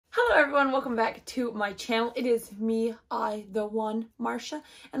Hello everyone, welcome back to my channel. It is me, the one, Marsha,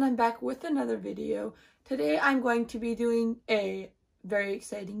 and I'm back with another video. Today I'm going to be doing a very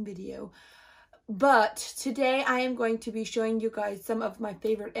exciting video. But today I am going to be showing you guys some of my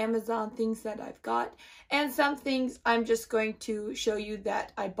favorite Amazon things that I've got. And some things I'm just going to show you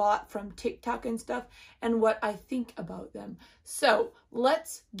that I bought from TikTok and stuff and what I think about them. So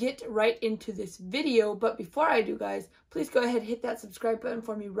let's get right into this video. But before I do, guys, please go ahead and hit that subscribe button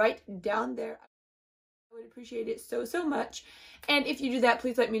for me right down there. I would appreciate it so much. And if you do that,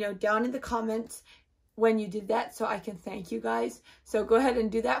 please let me know down in the comments when you did that so I can thank you guys. So go ahead and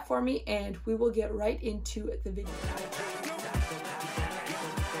do that for me and we will get right into the video.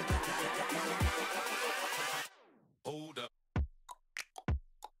 Hold up.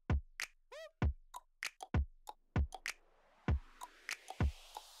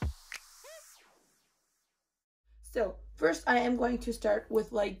 So first I am going to start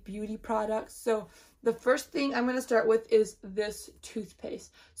with like beauty products. So the first thing I'm going to start with is this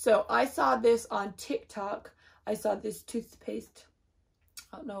toothpaste. So I saw this on TikTok. I saw this toothpaste.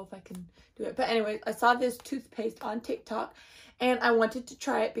 I don't know if I can do it. But anyway, I saw this toothpaste on TikTok and I wanted to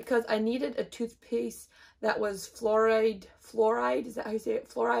try it because I needed a toothpaste that was fluoride, is that how you say it?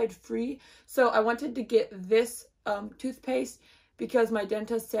 Fluoride free. So I wanted to get this toothpaste because my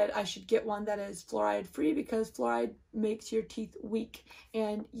dentist said I should get one that is fluoride free because fluoride makes your teeth weak.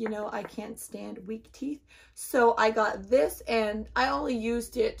 And you know, I can't stand weak teeth. So I got this and I only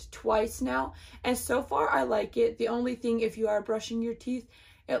used it twice now. And so far I like it. The only thing, if you are brushing your teeth,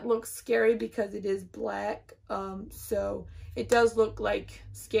 it looks scary because it is black. So it does look like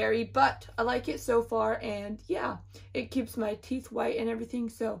scary, but I like it so far. And yeah, it keeps my teeth white and everything.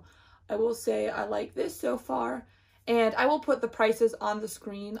 So I will say I like this so far. And I will put the prices on the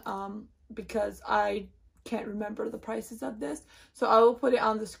screen because I can't remember the prices of this. So I will put it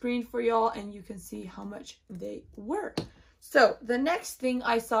on the screen for y'all and you can see how much they were. So the next thing,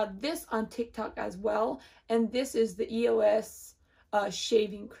 I saw this on TikTok as well. And this is the EOS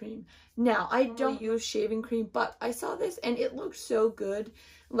shaving cream. Now, I don't use shaving cream, but I saw this and it looked so good.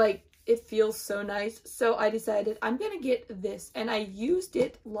 Like, it feels so nice. So I decided I'm going to get this. And I used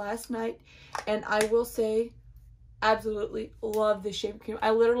it last night. And I will say, absolutely love this shaving cream.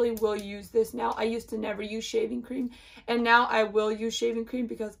 I literally will use this now. I used to never use shaving cream and now I will use shaving cream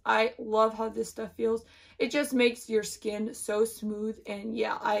because I love how this stuff feels. It just makes your skin so smooth and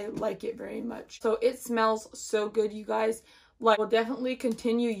yeah, I like it very much. So it smells so good, you guys. Like, I will definitely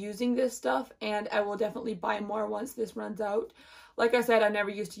continue using this stuff and I will definitely buy more once this runs out. Like I said, I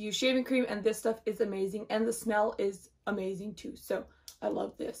never used to use shaving cream and this stuff is amazing and the smell is amazing too. So I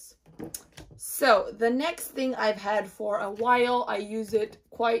love this. So the next thing I've had for a while, I use it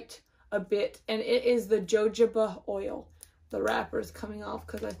quite a bit, and it is the jojoba oil. The wrapper is coming off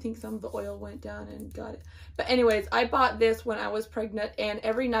because I think some of the oil went down and got it. But anyways, I bought this when I was pregnant, and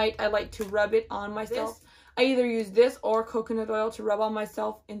every night I like to rub it on myself. I either use this or coconut oil to rub on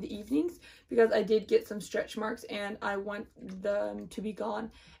myself in the evenings because I did get some stretch marks and I want them to be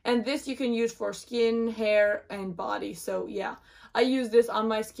gone. And this you can use for skin, hair, and body. So yeah, I use this on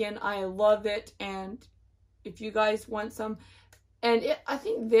my skin. I love it. And if you guys want some, and I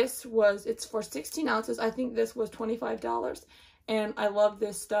think this was, it's for 16 ounces. I think this was $25. And I love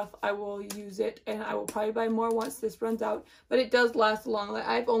this stuff. I will use it and I will probably buy more once this runs out. But it does last long. Like,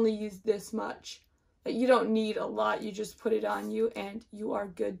 I've only used this much. You don't need a lot. You just put it on you and you are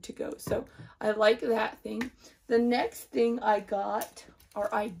good to go. So I like that thing. The next thing I got,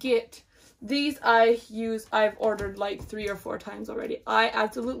 or I get, these I've ordered like 3 or 4 times already. I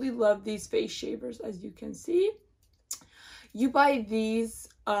absolutely love these face shavers, as you can see. You buy these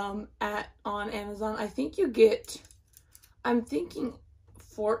on Amazon. I think you get, I'm thinking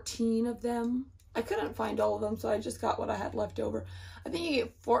 14 of them. I couldn't find all of them, so I just got what I had left over. I think you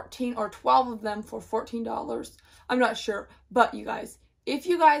get 14 or 12 of them for $14. I'm not sure. But you guys, if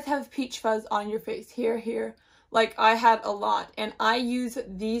you guys have peach fuzz on your face, here, like I had a lot. And I use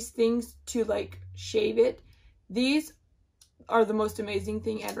these things to like shave it. These are the most amazing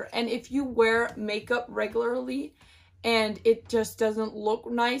thing ever. And if you wear makeup regularly and it just doesn't look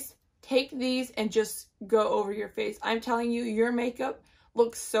nice, take these and just go over your face. I'm telling you, your makeup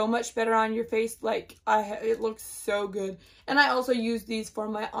looks so much better on your face. Like, it looks so good. And I also use these for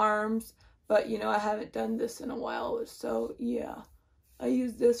my arms, but you know, I haven't done this in a while, so yeah, I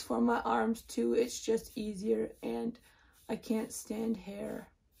use this for my arms too. It's just easier and I can't stand hair.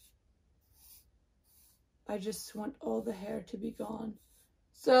 I just want all the hair to be gone.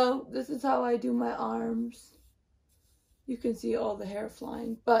 So this is how I do my arms. You can see all the hair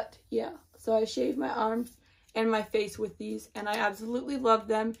flying, but yeah, so I shave my arms and my face with these, and I absolutely love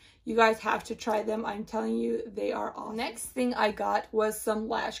them. You guys have to try them. I'm telling you, they are awesome. Next thing I got was some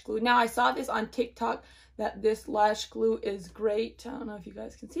lash glue. Now, I saw this on TikTok that this lash glue is great. I don't know if you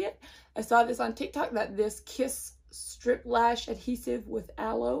guys can see it. I saw this on TikTok that this Kiss strip lash adhesive with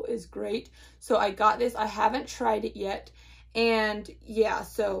aloe is great. So I got this. I haven't tried it yet. And yeah,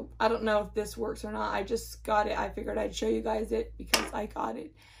 so I don't know if this works or not. I just got it. I figured I'd show you guys it because I got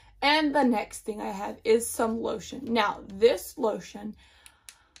it. And the next thing I have is some lotion. Now, this lotion,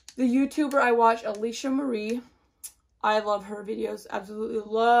 the YouTuber I watch, Alicia Marie, I love her videos, absolutely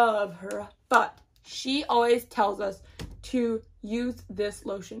love her, but she always tells us to use this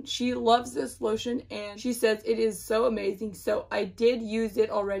lotion. She loves this lotion and she says it is so amazing. So I did use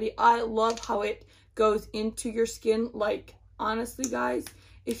it already. I love how it goes into your skin. Like, honestly, guys,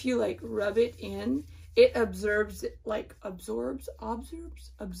 if you like rub it in, it absorbs, like absorbs, how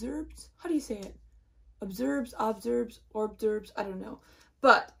do you say it? Absorbs, I don't know.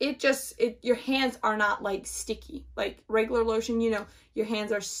 But it just, your hands are not like sticky. Like regular lotion, you know, your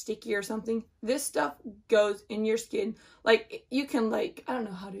hands are sticky or something. This stuff goes in your skin. Like you can like, I don't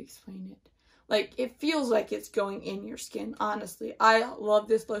know how to explain it. Like it feels like it's going in your skin, honestly. I love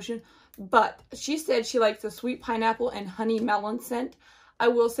this lotion. But she said she likes the sweet pineapple and honey melon scent. I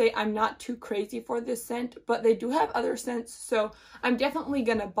will say I'm not too crazy for this scent, but they do have other scents, so I'm definitely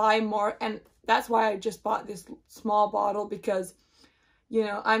gonna buy more, and that's why I just bought this small bottle because, you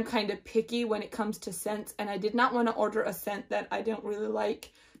know, I'm kind of picky when it comes to scents, and I did not want to order a scent that I don't really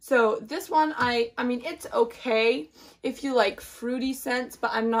like. So this one, I mean, it's okay if you like fruity scents, but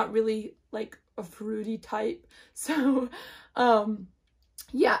I'm not really like a fruity type. So,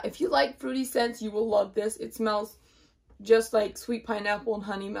 yeah, if you like fruity scents, you will love this. It smells just like sweet pineapple and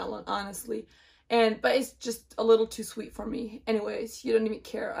honey melon, honestly. But it's just a little too sweet for me. Anyways, you don't even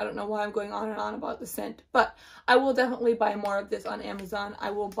care. I don't know why I'm going on and on about the scent. But I will definitely buy more of this on Amazon.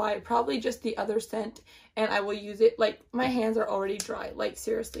 I will buy probably just the other scent and I will use it. Like, my hands are already dry. Like,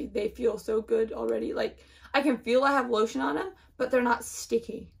 seriously, they feel so good already. Like, I can feel I have lotion on them, but they're not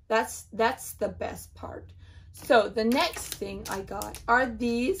sticky. That's the best part. So, the next thing I got are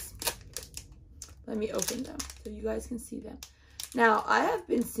these. Let me open them so you guys can see them. Now, I have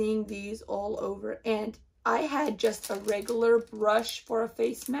been seeing these all over, and I had just a regular brush for a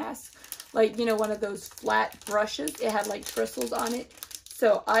face mask. Like, you know, one of those flat brushes. It had, like, bristles on it.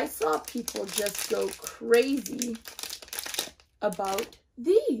 So, I saw people just go crazy about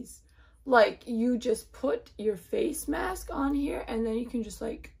these. Like, you just put your face mask on here, and then you can just,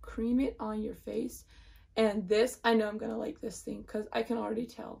 like, cream it on your face. And this, I know I'm going to like this thing, because I can already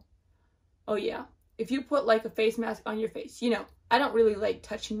tell. Oh, yeah. If you put like a face mask on your face, you know, I don't really like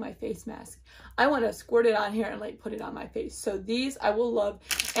touching my face mask. I want to squirt it on here and like put it on my face. So these I will love.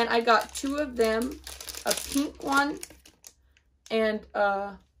 And I got two of them, a pink one and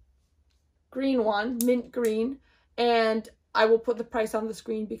a green one, mint green. And I will put the price on the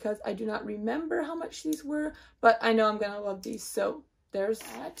screen because I do not remember how much these were, but I know I'm going to love these. So there's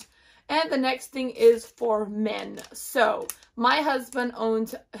that. And the next thing is for men. So my husband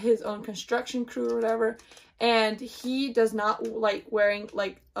owns his own construction crew or whatever, and he does not like wearing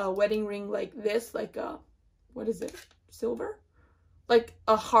like a wedding ring like this, like a, what is it, silver? Like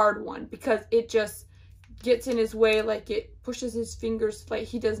a hard one, because it just gets in his way, like it pushes his fingers, like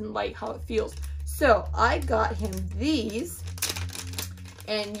he doesn't like how it feels. So I got him these,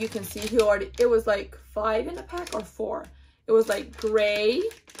 and you can see he already, it was like 5 in a pack or 4. It was like gray,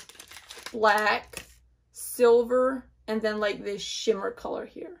 black, silver, and then like this shimmer color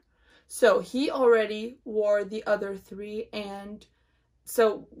here. So he already wore the other 3, and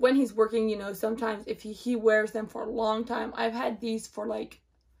so when he's working, you know, sometimes if he wears them for a long time. I've had these for like,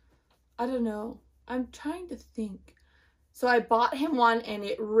 I don't know, I'm trying to think. So I bought him one and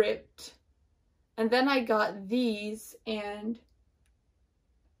it ripped, and then I got these and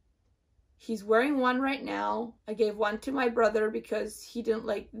he's wearing one right now. I gave one to my brother because he didn't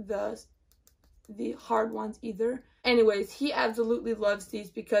like the hard ones either. Anyways, he absolutely loves these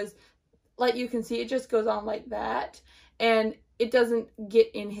because, like you can see, it just goes on like that, and it doesn't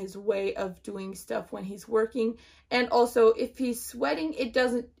get in his way of doing stuff when he's working. And also, if he's sweating, it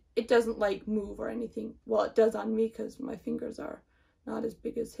doesn't like move or anything. Well, it does on me because my fingers are not as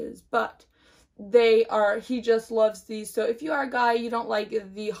big as his, but he just loves these. So if you are a guy, you don't like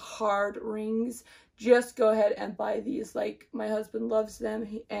the hard rings, just go ahead and buy these. Like, my husband loves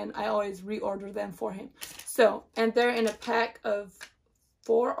them, and I always reorder them for him. So, and they're in a pack of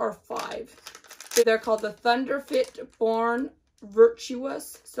 4 or 5. They're called the Thunderfit Born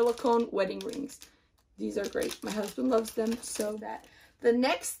Virtuous Silicone Wedding Rings. These are great. My husband loves them so that. The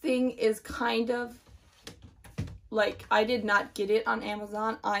next thing is kind of like, I did not get it on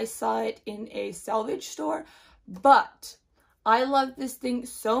Amazon. I saw it in a salvage store, but I love this thing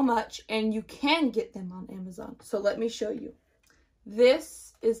so much, and you can get them on Amazon. So let me show you.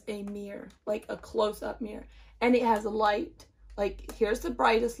 This is a mirror, like a close-up mirror, and it has a light. Like, here's the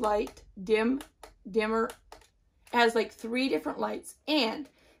brightest light, dimmer. It has like 3 different lights, and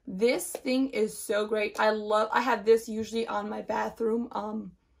this thing is so great. I have this usually on my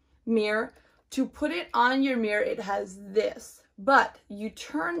bathroom mirror. To put it on your mirror, it has this, but you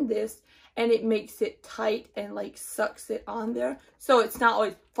turn this and it makes it tight and like sucks it on there, so it's not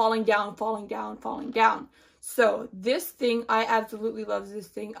always falling down, falling down, falling down. So this thing, I absolutely love this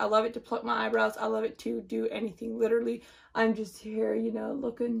thing. I love it to pluck my eyebrows. I love it to do anything. Literally, I'm just here, you know,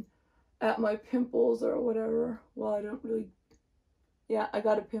 looking at my pimples or whatever. Well, I don't really, yeah, I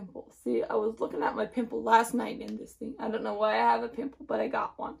got a pimple. See, I was looking at my pimple last night in this thing. I don't know why I have a pimple, but I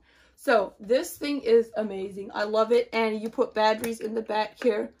got one. So this thing is amazing. I love it. And you put batteries in the back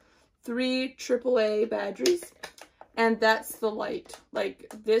here. 3 AAA batteries. And that's the light.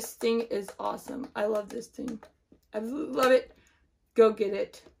 Like, this thing is awesome. I love this thing. Absolutely love it. Go get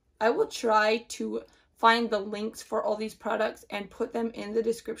it. I will try to find the links for all these products and put them in the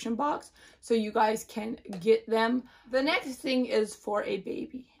description box so you guys can get them. The next thing is for a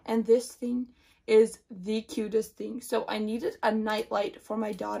baby. And this thing is the cutest thing. So I needed a nightlight for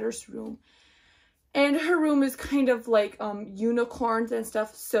my daughter's room. And her room is kind of like unicorns and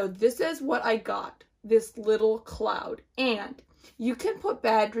stuff. So this is what I got. This little cloud, and you can put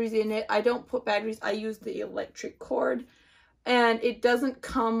batteries in it. I don't put batteries. I use the electric cord, and it doesn't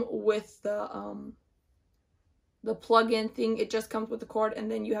come with the plug-in thing. It just comes with the cord,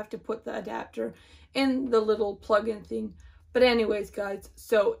 and then you have to put the adapter in the little plug-in thing. But anyways, guys,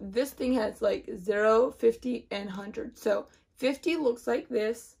 so this thing has like 0, 50, and 100. So 50 looks like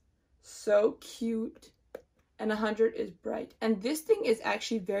this, so cute. And 100 is bright. And this thing is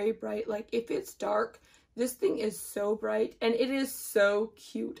actually very bright. Like, if it's dark, this thing is so bright. And it is so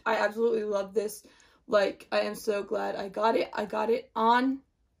cute. I absolutely love this. Like, I am so glad I got it. I got it on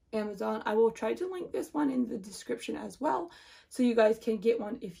Amazon. I will try to link this one in the description as well, so you guys can get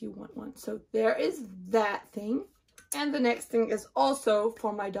one if you want one. So there is that thing. And the next thing is also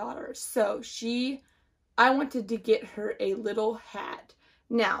for my daughter. So I wanted to get her a little hat.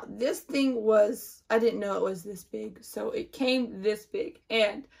 Now, this thing was, I didn't know it was this big, so it came this big,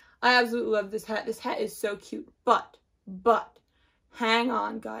 and I absolutely love this hat. This hat is so cute, but, hang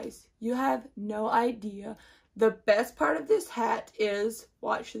on, guys. You have no idea. The best part of this hat is,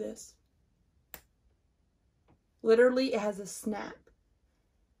 watch this. Literally, it has a snap.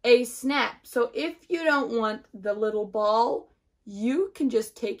 A snap. So if you don't want the little ball, you can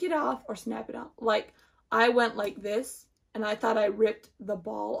just take it off or snap it off. Like, I went like this. And I thought I ripped the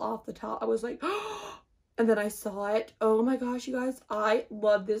ball off the top. I was like, oh, and then I saw it. Oh my gosh, you guys, I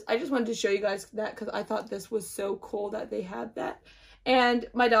love this. I just wanted to show you guys that because I thought this was so cool that they had that. And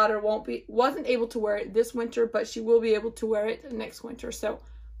my daughter wasn't able to wear it this winter, but she will be able to wear it next winter. So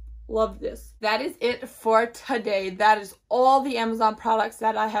love this. That is it for today. That is all the Amazon products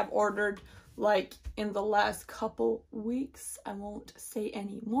that I have ordered, like, in the last couple weeks. I won't say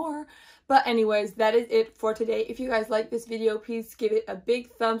any more, but anyways, that is it for today. If you guys like this video, please give it a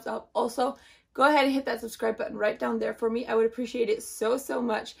big thumbs up. Also, go ahead and hit that subscribe button right down there for me. I would appreciate it so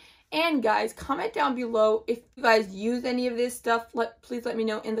much. And guys, comment down below if you guys use any of this stuff. Please let me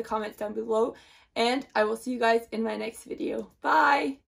know in the comments down below, and I will see you guys in my next video. Bye.